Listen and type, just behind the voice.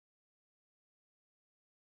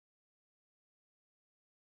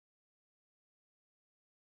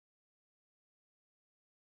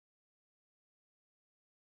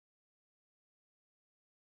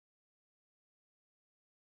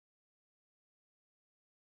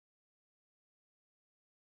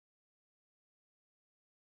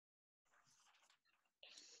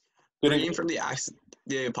Good Reading from the Acts of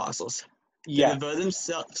the Apostles. They Yeah. devoted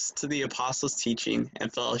themselves to the apostles' teaching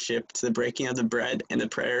and fellowship, to the breaking of the bread and the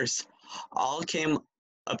prayers. All came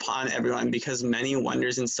upon everyone because many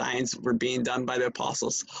wonders and signs were being done by the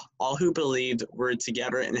apostles. All who believed were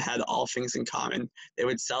together and had all things in common. They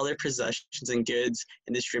would sell their possessions and goods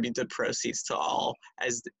and distribute the proceeds to all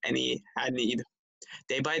as any had need.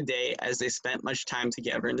 Day by day, as they spent much time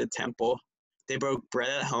together in the temple, they broke bread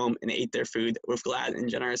at home and ate their food with glad and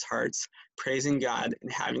generous hearts, praising God and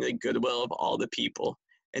having the goodwill of all the people.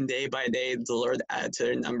 And day by day, the Lord added to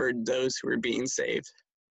their number those who were being saved.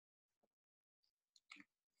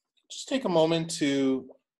 Just take a moment to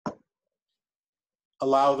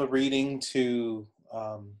allow the reading to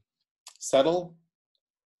settle,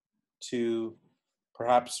 to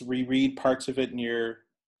perhaps reread parts of it in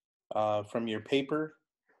from your paper.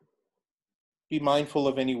 Be mindful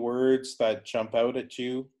of any words that jump out at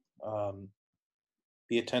you.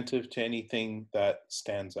 Be attentive to anything that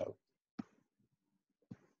stands out.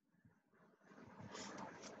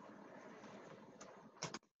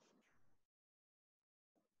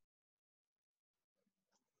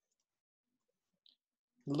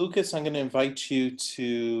 Lucas, I'm going to invite you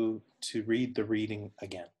to read the reading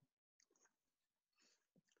again.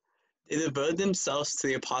 They devoted themselves to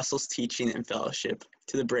the apostles' teaching and fellowship,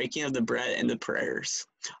 to the breaking of the bread and the prayers.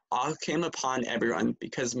 All came upon everyone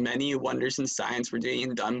because many wonders and signs were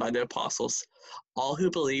being done by the apostles. All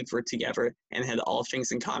who believed were together and had all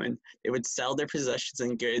things in common. They would sell their possessions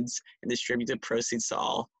and goods and distribute the proceeds to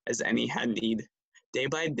all as any had need. Day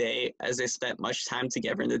by day, as they spent much time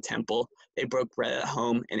together in the temple, they broke bread at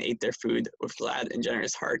home and ate their food with glad and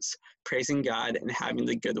generous hearts, praising God and having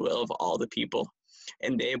the goodwill of all the people.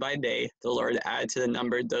 And day by day, the Lord added to the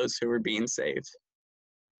number those who were being saved.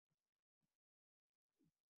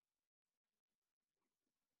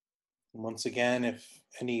 Once again, if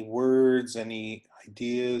any words, any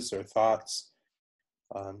ideas or thoughts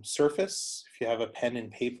surface, if you have a pen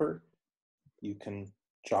and paper, you can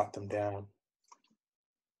jot them down.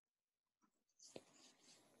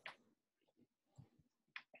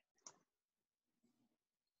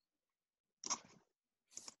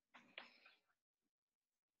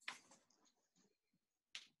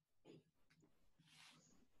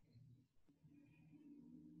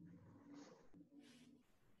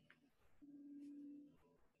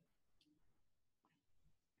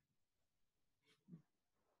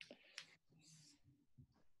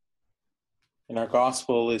 And our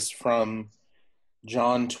gospel is from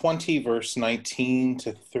John 20, verse 19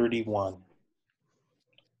 to 31.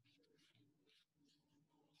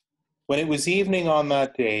 When it was evening on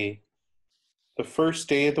that day, the first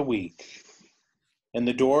day of the week, and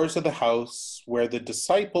the doors of the house where the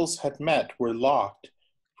disciples had met were locked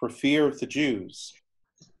for fear of the Jews,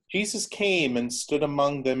 Jesus came and stood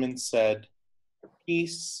among them and said,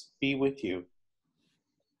 "Peace be with you."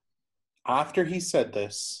 After he said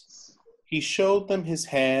this, he showed them his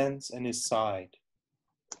hands and his side.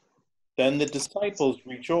 Then the disciples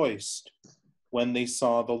rejoiced when they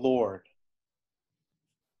saw the Lord.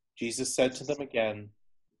 Jesus said to them again,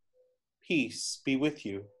 "Peace be with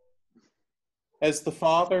you. As the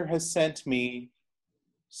Father has sent me,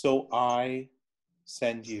 so I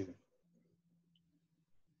send you."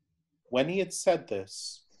 When he had said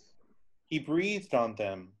this, he breathed on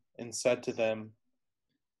them and said to them,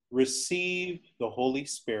 "Receive the Holy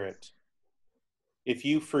Spirit. If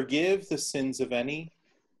you forgive the sins of any,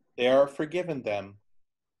 they are forgiven them.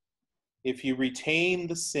 If you retain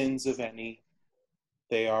the sins of any,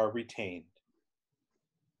 they are retained."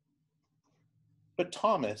 But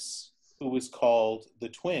Thomas, who was called the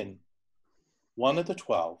twin, one of the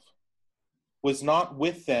 12, was not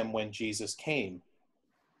with them when Jesus came.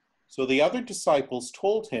 So the other disciples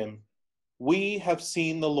told him, "We have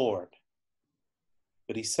seen the Lord."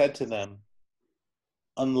 But he said to them,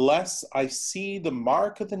 "Unless I see the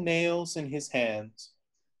mark of the nails in his hands,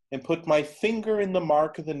 and put my finger in the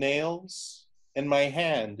mark of the nails, and my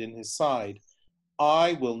hand in his side,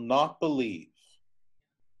 I will not believe."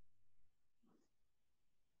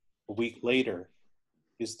 A week later,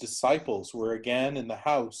 his disciples were again in the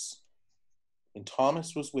house, and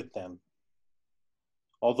Thomas was with them.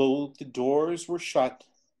 Although the doors were shut,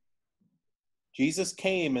 Jesus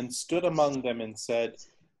came and stood among them and said,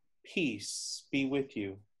 "Peace be with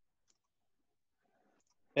you."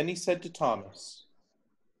 Then he said to Thomas,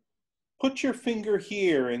 "Put your finger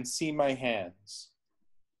here and see my hands.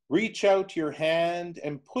 Reach out your hand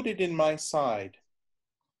and put it in my side.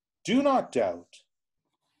 Do not doubt,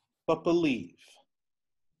 but believe."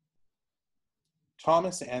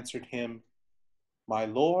 Thomas answered him, "My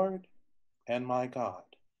Lord and my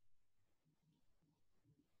God."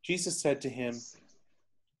 Jesus said to him,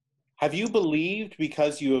 "Have you believed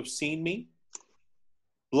because you have seen me?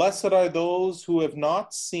 Blessed are those who have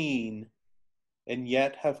not seen and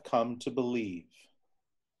yet have come to believe."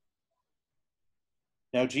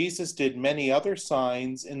 Now Jesus did many other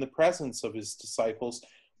signs in the presence of his disciples,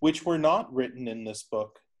 which were not written in this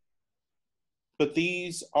book. But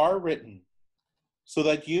these are written so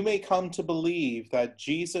that you may come to believe that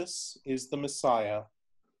Jesus is the Messiah,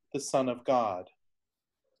 the Son of God,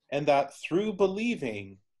 and that through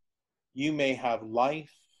believing you may have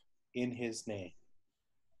life in his name.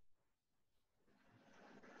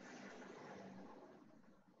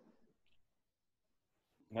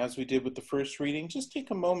 And as we did with the first reading, just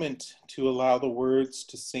take a moment to allow the words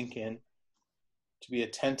to sink in, to be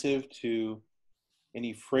attentive to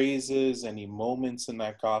any phrases, any moments in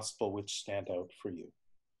that gospel which stand out for you.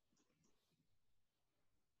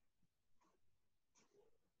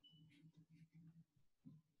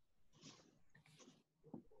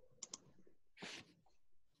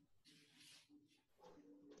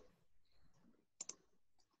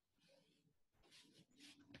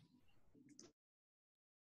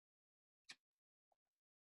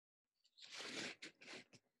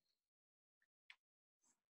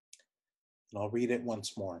 And I'll read it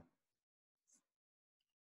once more.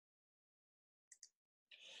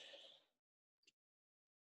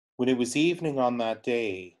 When it was evening on that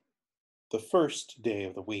day, the first day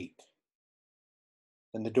of the week,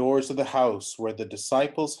 and the doors of the house where the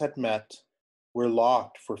disciples had met were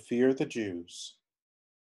locked for fear of the Jews,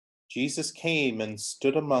 Jesus came and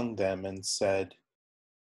stood among them and said,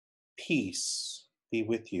 "Peace be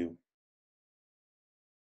with you."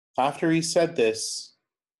 After he said this,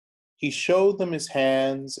 he showed them his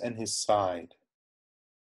hands and his side.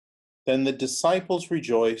 Then the disciples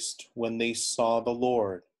rejoiced when they saw the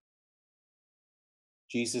Lord.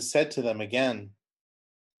 Jesus said to them again,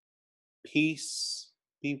 "Peace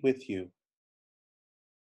be with you.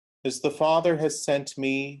 As the Father has sent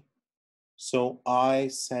me, so I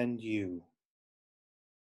send you."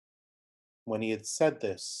 When he had said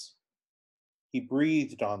this, he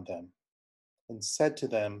breathed on them and said to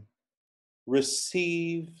them,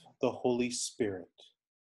 "Receive the Holy Spirit.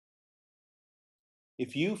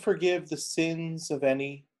 If you forgive the sins of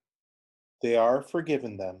any, they are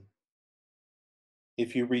forgiven them.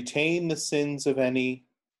 If you retain the sins of any,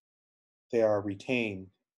 they are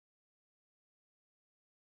retained."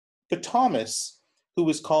 But Thomas, who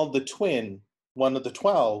was called the twin, one of the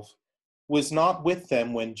 12, was not with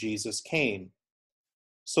them when Jesus came.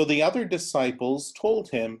 So the other disciples told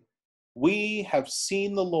him, "We have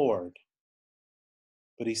seen the Lord."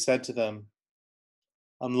 But he said to them,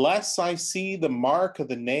 "Unless I see the mark of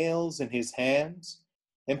the nails in his hands,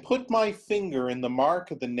 and put my finger in the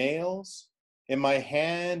mark of the nails, and my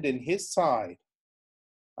hand in his side,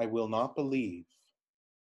 I will not believe."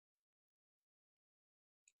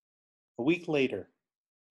 A week later,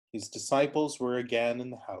 his disciples were again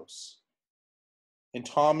in the house, and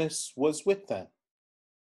Thomas was with them.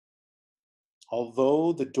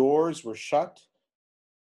 Although the doors were shut,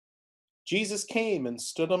 Jesus came and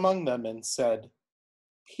stood among them and said,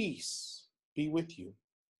 "Peace be with you."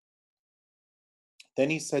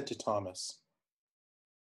 Then he said to Thomas,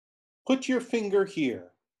 "Put your finger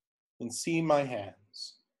here and see my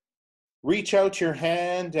hands. Reach out your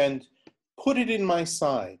hand and put it in my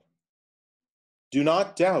side. Do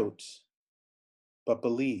not doubt, but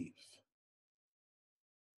believe."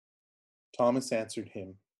 Thomas answered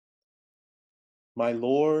him, "My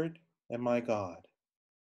Lord and my God."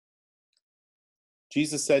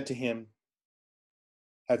 Jesus said to him,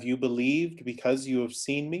 "Have you believed because you have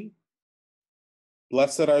seen me?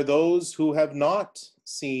 Blessed are those who have not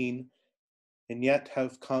seen and yet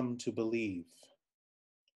have come to believe."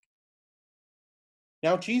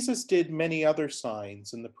 Now Jesus did many other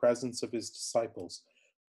signs in the presence of his disciples,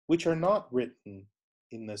 which are not written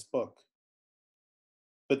in this book.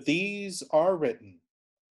 But these are written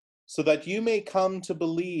so that you may come to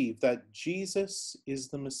believe that Jesus is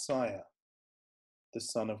the Messiah, the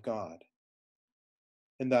Son of God,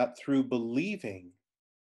 and that through believing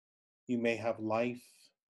you may have life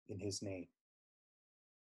in his name.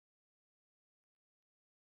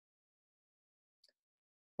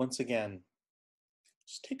 Once again,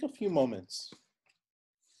 just take a few moments.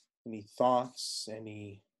 Any thoughts,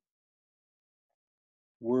 any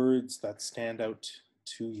words that stand out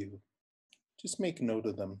to you, just make note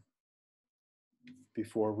of them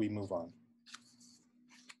before we move on.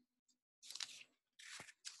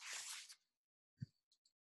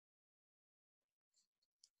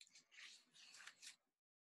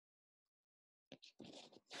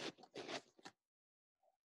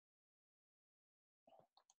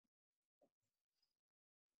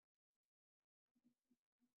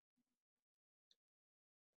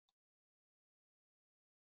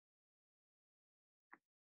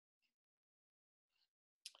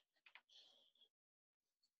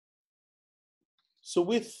 So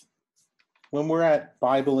when we're at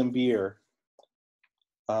Bible and Beer,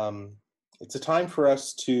 it's a time for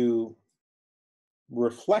us to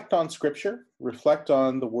reflect on Scripture, reflect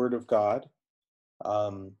on the Word of God,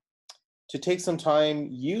 to take some time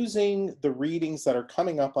using the readings that are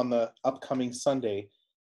coming up on the upcoming Sunday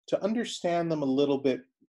to understand them a little bit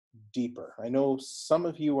deeper. I know some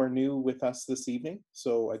of you are new with us this evening,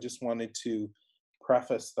 so I just wanted to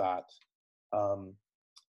preface that.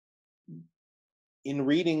 In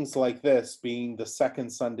readings like this, being the second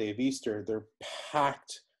Sunday of Easter, they're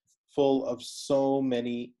packed full of so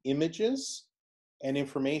many images and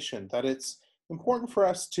information that it's important for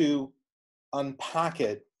us to unpack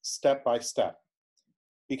it step by step.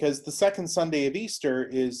 Because the second Sunday of Easter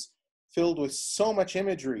is filled with so much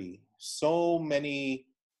imagery, so many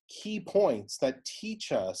key points that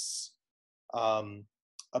teach us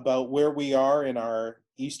about where we are in our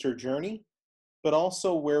Easter journey, but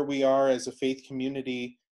also where we are as a faith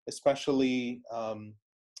community, especially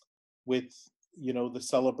with, the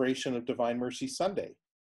celebration of Divine Mercy Sunday,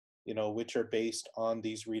 which are based on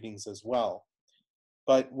these readings as well.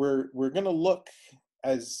 But we're going to look,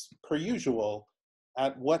 as per usual,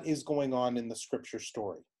 at what is going on in the Scripture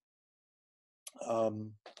story.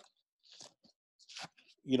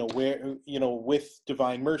 With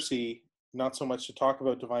Divine Mercy, not so much to talk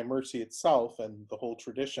about Divine Mercy itself and the whole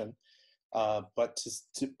tradition, but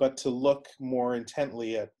to look more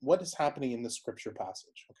intently at what is happening in the Scripture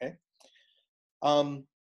passage. Okay.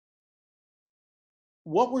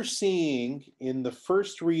 What we're seeing in the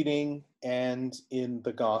first reading and in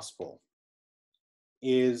the Gospel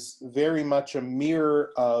is very much a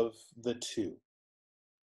mirror of the two.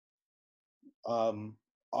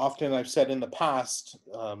 Often I've said in the past,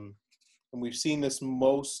 and we've seen this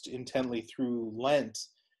most intently through Lent,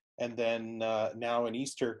 and then now in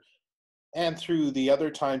Easter, and through the other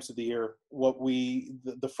times of the year,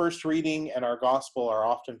 the first reading and our Gospel are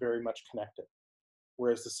often very much connected.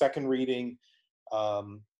 Whereas the second reading,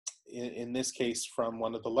 in this case from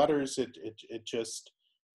one of the letters, it just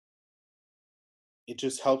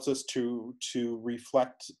helps us to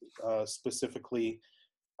reflect specifically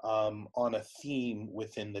on a theme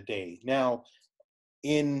within the day. Now,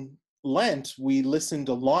 in Lent, we listened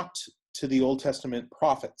a lot to the Old Testament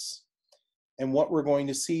prophets. And what we're going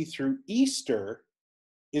to see through Easter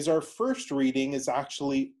is our first reading is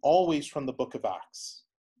actually always from the book of Acts.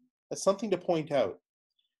 That's something to point out,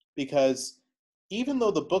 because even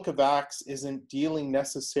though the book of Acts isn't dealing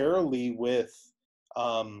necessarily with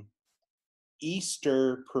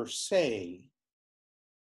Easter per se,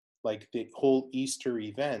 like the whole Easter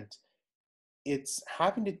event, it's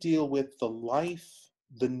having to deal with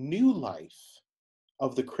the new life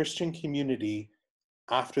of the Christian community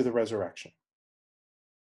after the resurrection.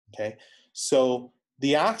 Okay, so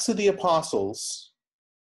the Acts of the Apostles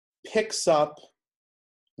picks up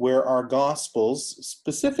where our Gospels,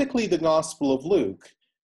 specifically the Gospel of Luke,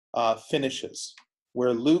 finishes.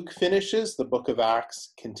 Where Luke finishes, the book of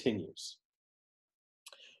Acts continues.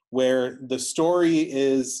 Where the story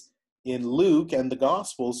is in Luke and the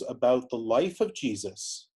Gospels about the life of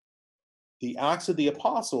Jesus, the Acts of the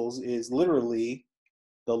Apostles is literally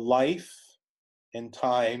the life and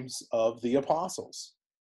times of the apostles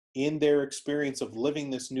in their experience of living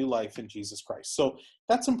this new life in Jesus Christ. So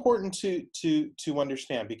that's important to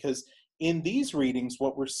understand, because in these readings,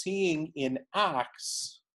 what we're seeing in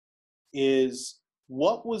Acts is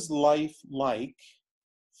what was life like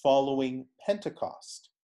following Pentecost.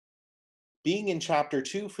 Being in chapter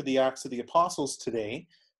 2 for the Acts of the Apostles today,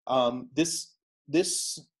 this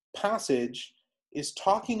passage is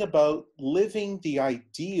talking about living the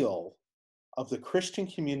ideal of the Christian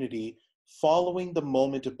community following the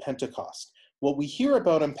moment of Pentecost. What we hear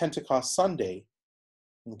about on Pentecost Sunday,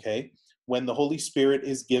 okay, when the Holy Spirit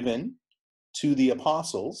is given to the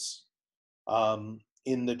apostles,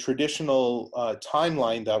 in the traditional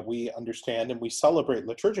timeline that we understand and we celebrate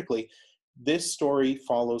liturgically, this story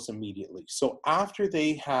follows immediately. So after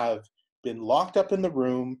they have been locked up in the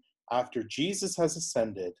room, after Jesus has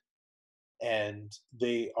ascended, and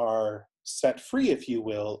they are set free, if you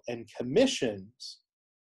will, and commissioned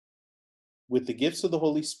with the gifts of the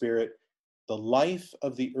Holy Spirit, the life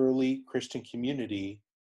of the early Christian community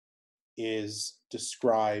is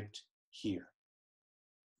described here.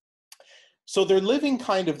 So they're living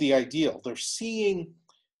kind of the ideal. We're seeing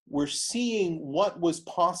what was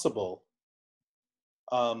possible,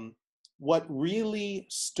 what really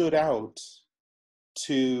stood out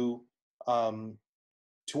to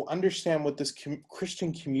understand what this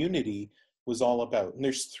Christian community was all about. And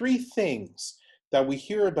there's three things that we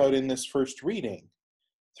hear about in this first reading,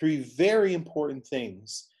 three very important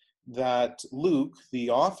things that Luke, the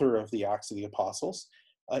author of the Acts of the Apostles,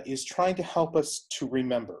 is trying to help us to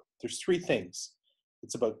remember. There's three things.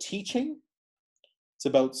 It's about teaching, it's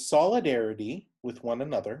about solidarity with one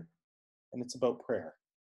another, and it's about prayer.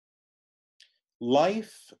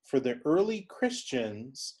 Life for the early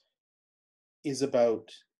Christians is about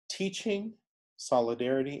teaching,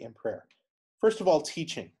 solidarity, and prayer. First of all,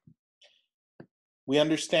 teaching. We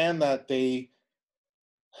understand that they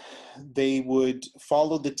would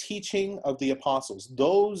follow the teaching of the apostles,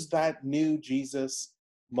 those that knew Jesus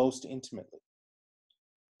most intimately.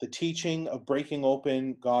 The teaching of breaking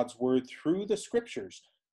open God's word through the scriptures,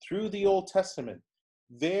 through the Old Testament,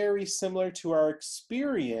 very similar to our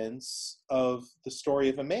experience of the story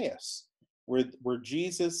of Emmaus, where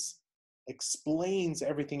Jesus explains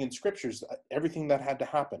everything in scriptures, everything that had to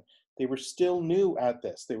happen. They were still new at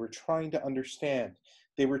this. They were trying to understand.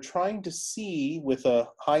 They were trying to see, with a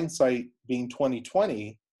hindsight being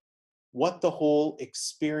 2020, what the whole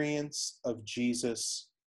experience of Jesus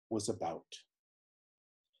was about.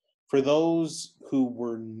 For those who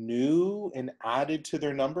were new and added to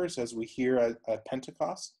their numbers, as we hear at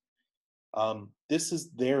Pentecost, this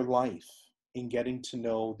is their life in getting to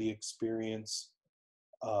know the experience,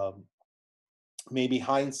 maybe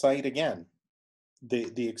hindsight again,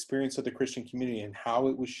 the experience of the Christian community and how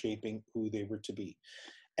it was shaping who they were to be.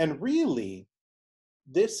 And really,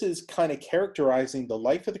 this is kind of characterizing the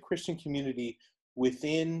life of the Christian community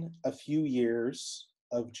within a few years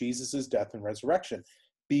of Jesus's death and resurrection,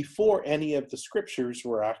 before any of the scriptures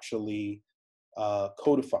were actually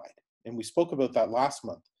codified. And we spoke about that last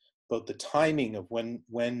month, about the timing of when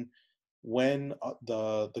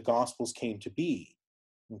the Gospels came to be.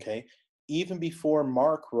 Okay, even before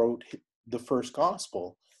Mark wrote the first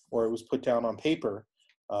Gospel, or it was put down on paper,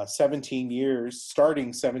 17 years,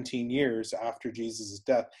 starting 17 years after Jesus'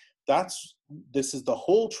 death. This is the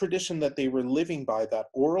whole tradition that they were living by, that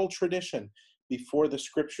oral tradition, before the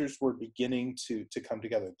scriptures were beginning to come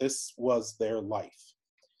together. This was their life.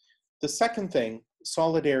 The second thing,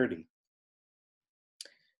 solidarity.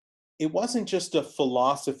 It wasn't just a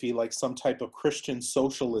philosophy like some type of Christian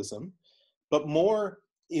socialism, but more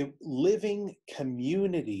living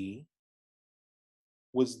community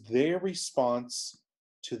was their response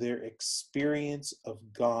to their experience of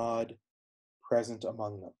God present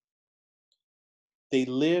among them. They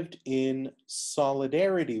lived in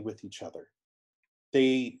solidarity with each other.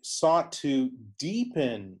 They sought to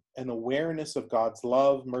deepen an awareness of God's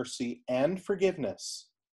love, mercy, and forgiveness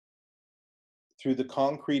through the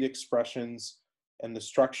concrete expressions and the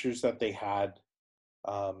structures that they had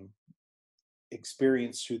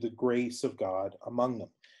experienced through the grace of God among them.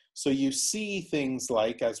 So you see things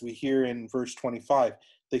like, as we hear in verse 25,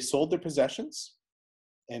 they sold their possessions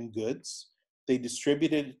and goods. They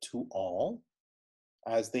distributed it to all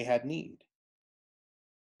as they had need.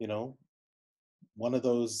 You know, one of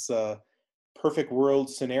those perfect world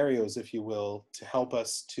scenarios, if you will, to help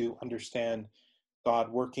us to understand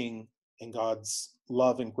God working and God's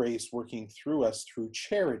love and grace working through us through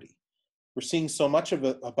charity. We're seeing so much of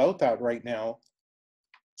it about that right now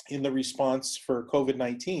in the response for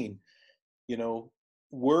COVID-19. You know,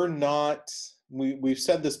 we've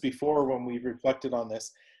said this before when we've reflected on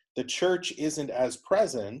this, the church isn't as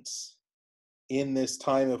present in this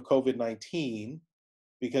time of COVID-19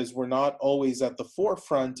 because we're not always at the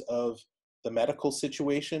forefront of the medical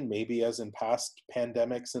situation, maybe as in past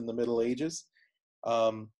pandemics in the Middle Ages.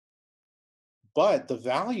 But the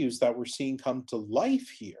values that we're seeing come to life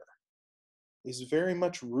here is very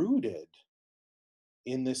much rooted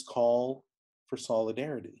in this call for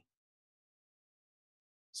solidarity.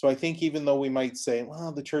 So I think even though we might say,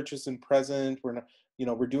 well, the church isn't present, we're not,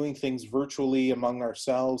 we're doing things virtually among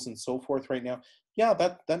ourselves and so forth right now. Yeah,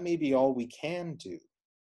 that may be all we can do.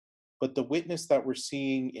 But the witness that we're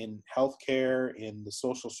seeing in healthcare, in the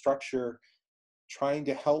social structure, trying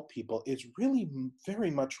to help people is really very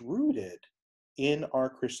much rooted in our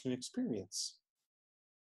Christian experience.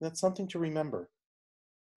 That's something to remember.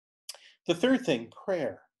 The third thing,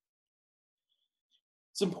 prayer.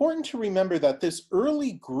 It's important to remember that this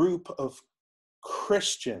early group of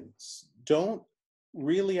Christians don't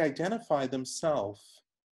really identify themselves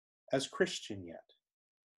as Christian yet.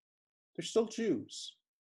 They're still Jews,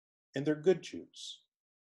 and they're good Jews.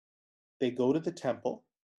 They go to the temple,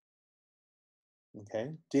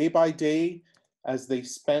 okay, day by day, as they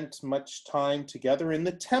spent much time together in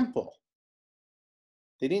the temple.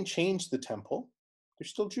 They didn't change the temple. They're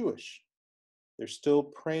still Jewish. They're still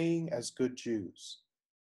praying as good Jews.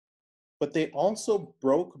 But they also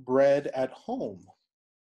broke bread at home.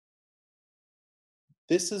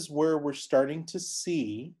 This is where we're starting to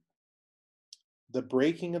see the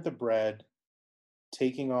breaking of the bread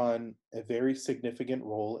taking on a very significant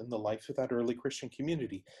role in the life of that early Christian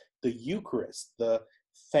community. The Eucharist, the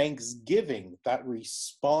thanksgiving, that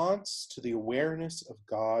response to the awareness of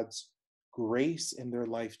God's grace in their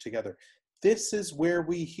life together. This is where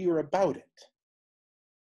we hear about it.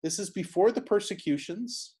 This is before the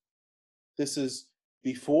persecutions. This is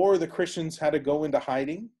before the Christians had to go into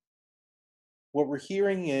hiding. What we're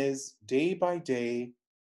hearing is day by day,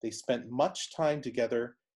 they spent much time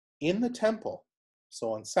together in the temple.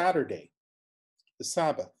 So on Saturday, the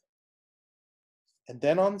Sabbath, and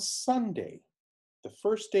then on Sunday, the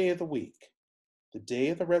first day of the week, the day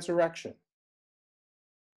of the resurrection,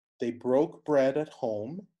 they broke bread at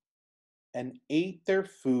home and ate their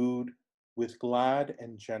food with glad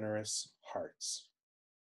and generous hearts.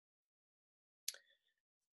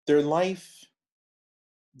 Their life,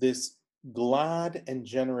 this glad and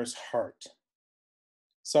generous heart.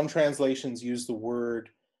 Some translations use the word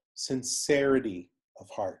sincerity of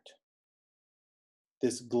heart.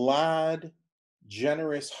 This glad,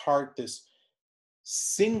 generous heart, this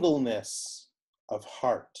singleness of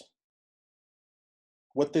heart.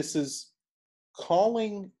 What this is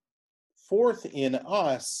calling forth in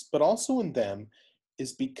us, but also in them,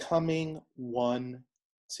 is becoming one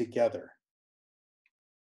together.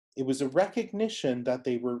 It was a recognition that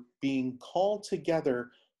they were being called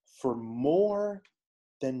together for more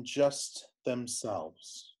than just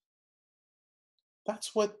themselves.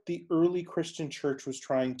 That's what the early Christian church was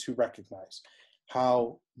trying to recognize,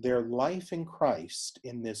 how their life in Christ,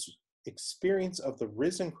 in this experience of the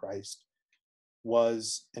risen Christ,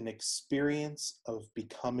 was an experience of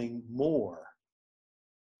becoming more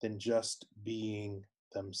than just being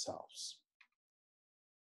themselves.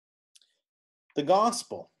 The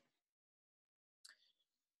gospel,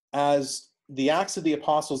 as the Acts of the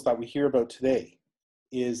Apostles that we hear about today,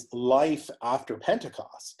 is life after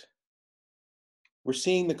Pentecost. We're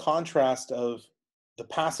seeing the contrast of the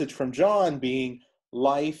passage from John being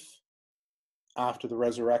life after the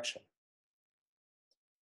resurrection.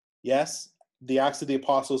 Yes, the Acts of the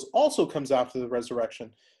Apostles also comes after the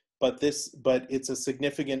resurrection, but it's a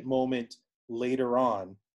significant moment later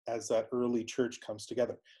on as that early church comes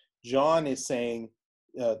together. John is saying,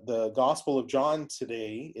 the Gospel of John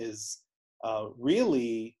today is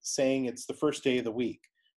really saying it's the first day of the week,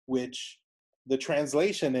 which the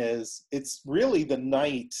translation is, it's really the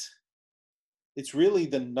night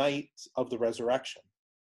of the resurrection,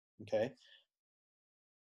 okay?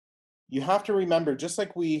 You have to remember, just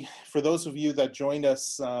like for those of you that joined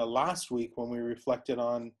us last week when we reflected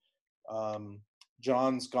on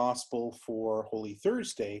John's Gospel for Holy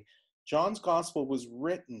Thursday, John's Gospel was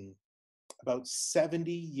written about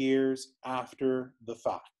 70 years after the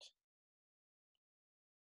fact.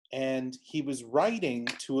 And he was writing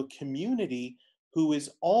to a community who is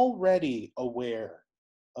already aware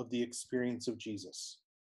of the experience of Jesus,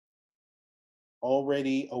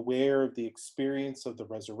 already aware of the experience of the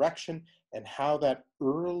resurrection and how that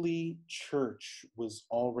early church was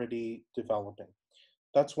already developing.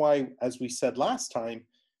 That's why, as we said last time,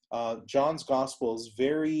 John's Gospel is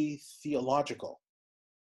very theological.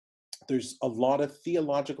 There's a lot of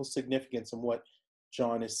theological significance in what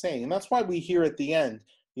John is saying. And that's why we hear at the end,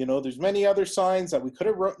 there's many other signs that we could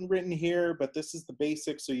have written here, but this is the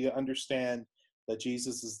basics so you understand that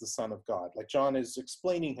Jesus is the Son of God. Like John is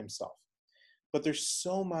explaining himself. But there's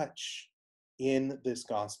so much in this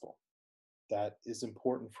gospel that is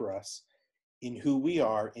important for us in who we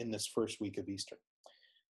are in this first week of Easter.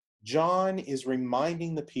 John is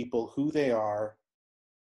reminding the people who they are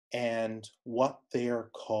and what they are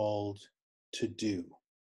called to do.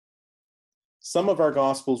 Some of our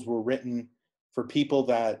gospels were written for people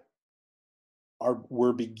that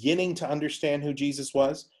were beginning to understand who Jesus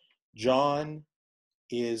was. John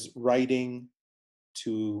is writing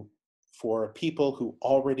for people who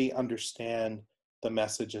already understand the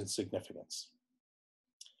message and significance.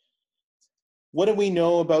 What do we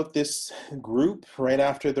know about this group right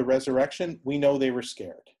after the resurrection? We know they were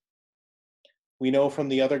scared. We know from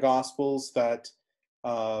the other Gospels that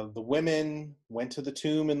the women went to the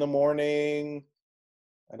tomb in the morning.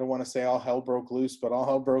 I don't want to say all hell broke loose, but all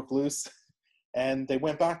hell broke loose. And they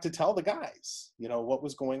went back to tell the guys, what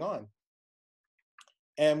was going on.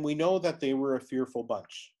 And we know that they were a fearful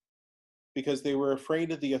bunch because they were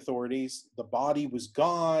afraid of the authorities. The body was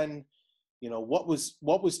gone. What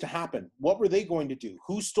was to happen? What were they going to do?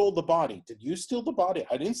 Who stole the body? Did you steal the body?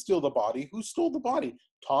 I didn't steal the body. Who stole the body?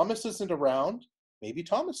 Thomas isn't around. Maybe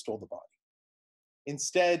Thomas stole the body.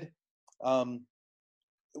 Instead,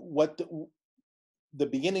 what the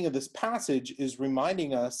beginning of this passage is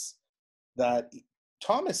reminding us that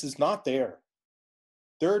Thomas is not there.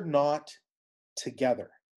 they're not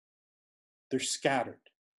together. They're scattered.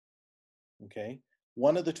 Okay?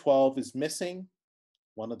 One of the 12 is missing.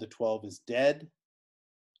 One of the 12 is dead.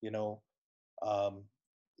 You know,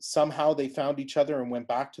 somehow they found each other and went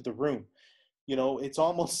back to the room. It's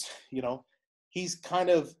almost, he's kind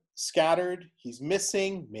of scattered. He's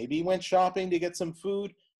missing. Maybe he went shopping to get some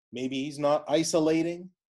food. Maybe he's not isolating.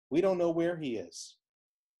 We don't know where he is.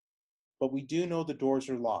 But we do know the doors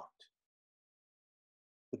are locked.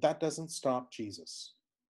 But that doesn't stop Jesus.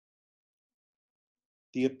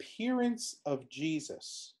 The appearance of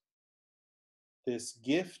Jesus, this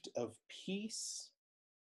gift of peace,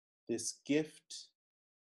 this gift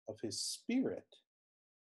of his Spirit,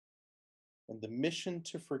 and the mission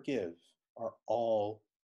to forgive are all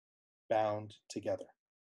bound together.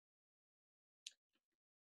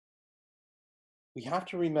 We have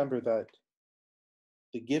to remember that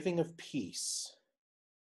the giving of peace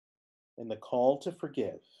and the call to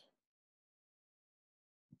forgive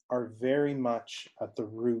are very much at the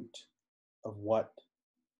root of what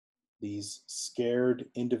these scared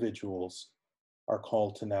individuals are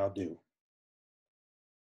called to now do.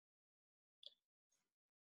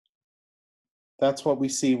 That's what we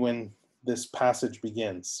see when this passage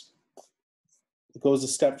begins. It goes a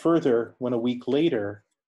step further when a week later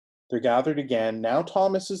they're gathered again. Now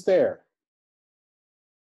Thomas is there.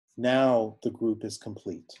 Now the group is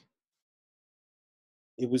complete.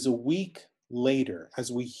 It was a week later.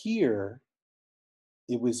 As we hear,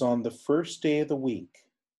 it was on the first day of the week,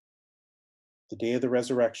 the day of the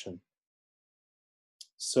resurrection.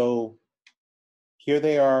 So here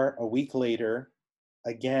they are a week later,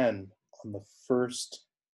 again on the first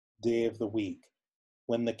day of the week,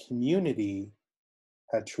 when the community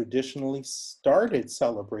had traditionally started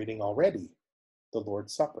celebrating already the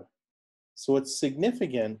Lord's Supper. So it's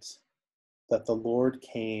significant that the Lord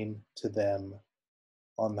came to them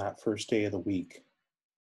on that first day of the week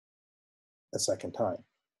a second time.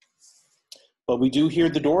 But we do hear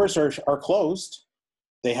the doors are closed.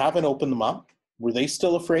 They haven't opened them up. Were they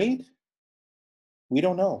still afraid? We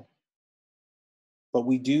don't know. But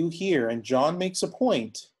we do hear, and John makes a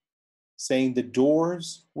point, saying the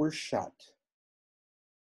doors were shut.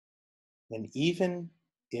 And even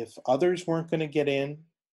if others weren't going to get in,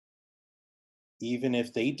 even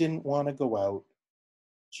if they didn't want to go out,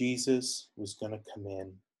 Jesus was going to come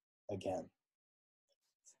in again.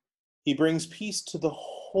 He brings peace to the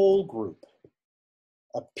whole group.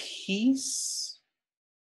 A peace,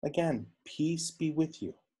 again, peace be with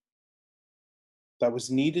you, that was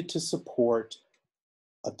needed to support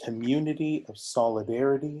a community of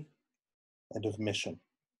solidarity and of mission.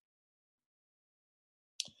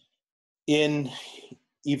 In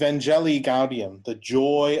Evangelii Gaudium, the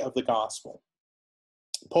joy of the gospel,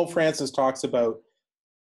 Pope Francis talks about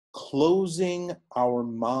closing our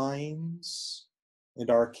minds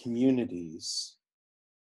and our communities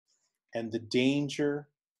and the danger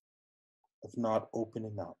of not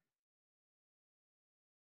opening up.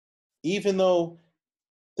 Even though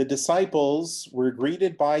the disciples were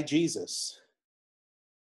greeted by Jesus,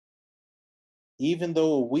 even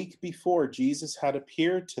though a week before Jesus had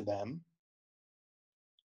appeared to them,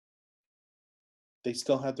 they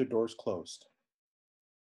still had their doors closed.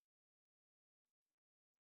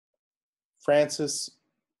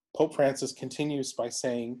 Pope Francis continues by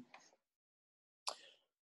saying,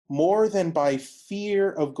 more than by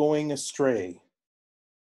fear of going astray,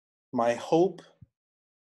 my hope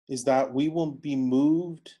is that we will be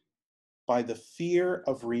moved by the fear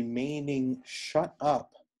of remaining shut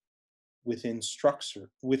up within structures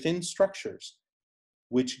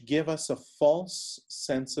which give us a false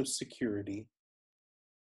sense of security,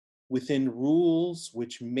 within rules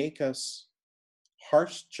which make us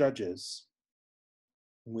harsh judges,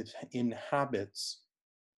 within habits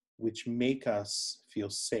which make us feel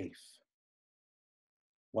safe.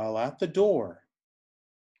 While at the door,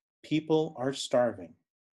 people are starving,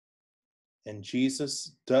 and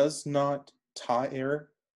Jesus does not tire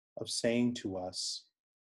of saying to us,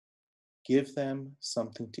 give them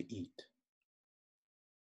something to eat.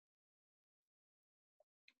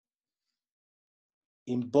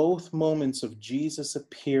 In both moments of Jesus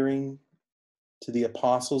appearing to the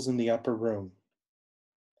apostles in the upper room,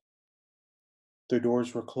 their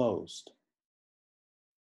doors were closed.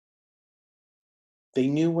 They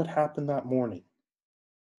knew what happened that morning.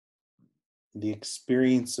 The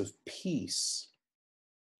experience of peace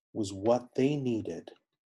was what they needed.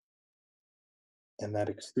 And that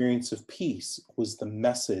experience of peace was the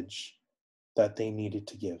message that they needed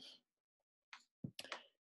to give.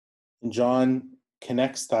 And John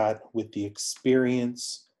connects that with the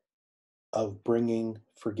experience of bringing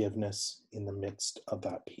forgiveness in the midst of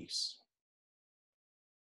that peace.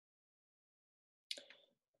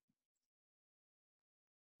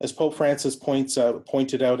 As Pope Francis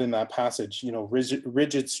pointed out in that passage,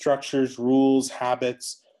 rigid structures, rules,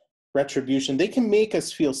 habits, retribution, they can make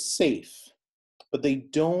us feel safe, but they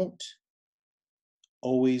don't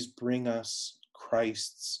always bring us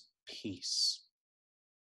Christ's peace.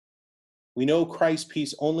 We know Christ's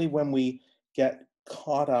peace only when we get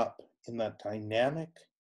caught up in that dynamic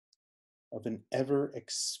of an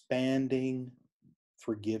ever-expanding,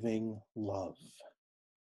 forgiving love.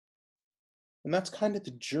 And that's kind of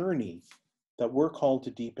the journey that we're called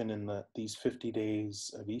to deepen in these 50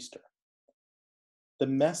 days of Easter. The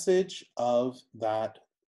message of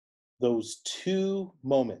those two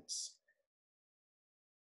moments.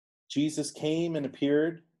 Jesus came and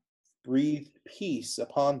appeared, breathed peace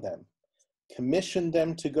upon them, commissioned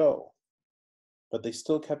them to go, but they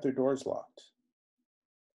still kept their doors locked.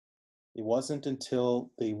 It wasn't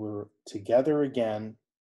until they were together again,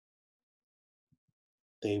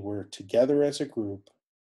 they were together as a group,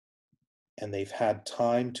 and they've had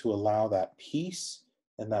time to allow that peace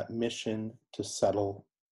and that mission to settle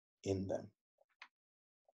in them.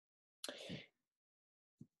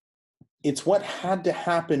 It's what had to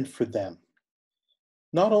happen for them.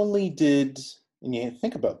 Not only and you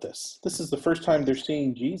think about this is the first time they're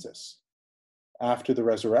seeing Jesus after the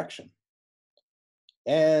resurrection.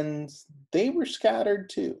 And they were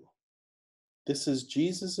scattered too. This is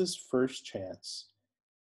Jesus's first chance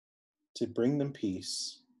to bring them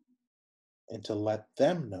peace and to let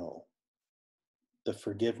them know the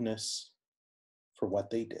forgiveness for what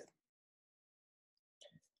they did.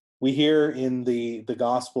 We hear in the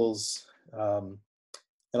Gospels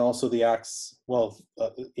and also the Acts,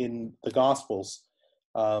 in the Gospels,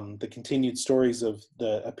 the continued stories of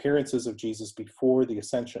the appearances of Jesus before the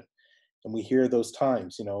ascension. And we hear those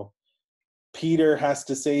times, Peter has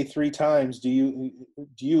to say 3 times, do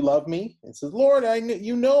you love me? And says, Lord, I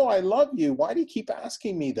love you. Why do you keep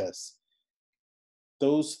asking me this?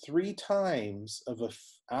 Those 3 times of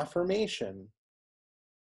affirmation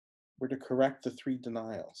were to correct the 3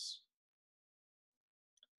 denials.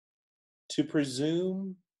 To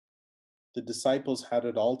presume the disciples had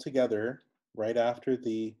it all together right after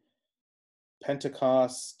the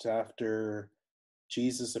Pentecost, after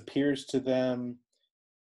Jesus appears to them,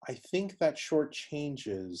 I think that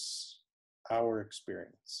shortchanges our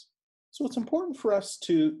experience. So it's important for us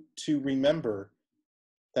to remember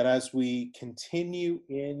that as we continue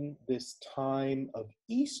in this time of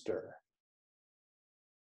Easter,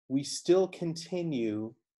 we still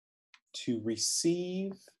continue to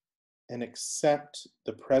receive and accept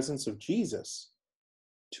the presence of Jesus,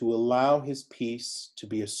 to allow his peace to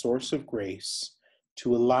be a source of grace,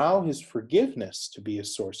 to allow his forgiveness to be a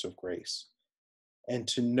source of grace, and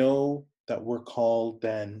to know that we're called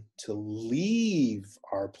then to leave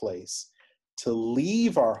our place, to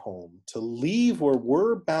leave our home, to leave where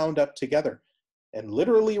we're bound up together. And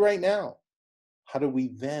literally right now, how do we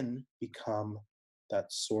then become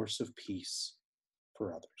that source of peace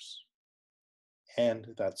for others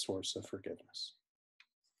and that source of forgiveness?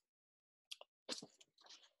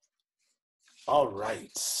 All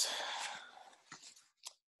right.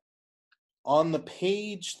 On the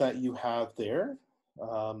page that you have there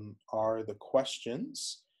are the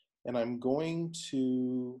questions, and I'm going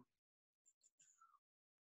to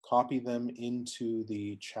copy them into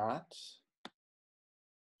the chat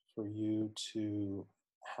for you to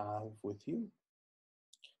have with you.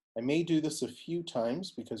 I may do this a few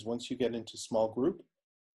times because once you get into small group,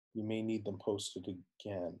 you may need them posted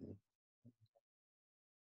again.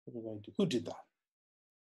 What did I do? Who did that?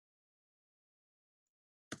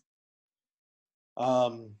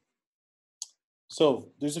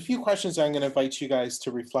 So there's a few questions I'm going to invite you guys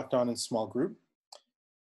to reflect on in small group.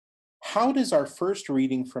 How does our first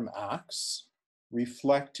reading from Acts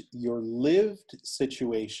reflect your lived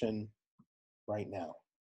situation right now?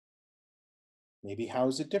 Maybe how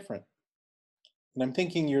is it different? And I'm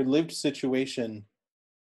thinking your lived situation,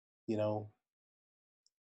 in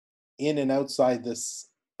and outside this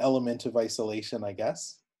element of isolation, I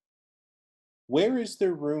guess. Where is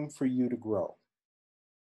there room for you to grow?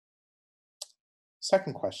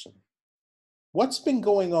 Second question, what's been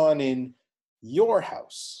going on in your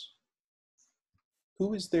house?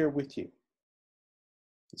 Who is there with you?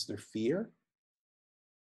 Is there fear?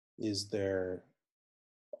 Is there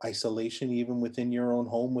isolation even within your own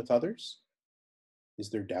home with others?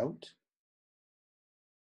 Is there doubt?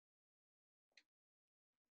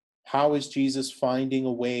 How is Jesus finding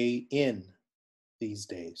a way in these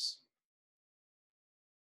days?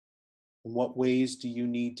 In what ways do you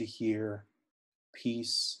need to hear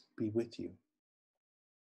Peace be with you.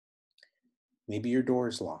 Maybe your door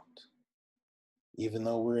is locked, even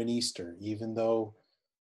though we're in Easter, even though,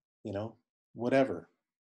 whatever.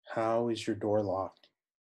 How is your door locked?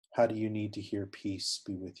 How do you need to hear peace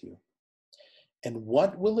be with you? And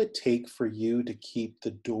what will it take for you to keep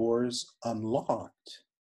the doors unlocked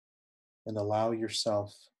and allow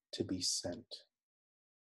yourself to be sent?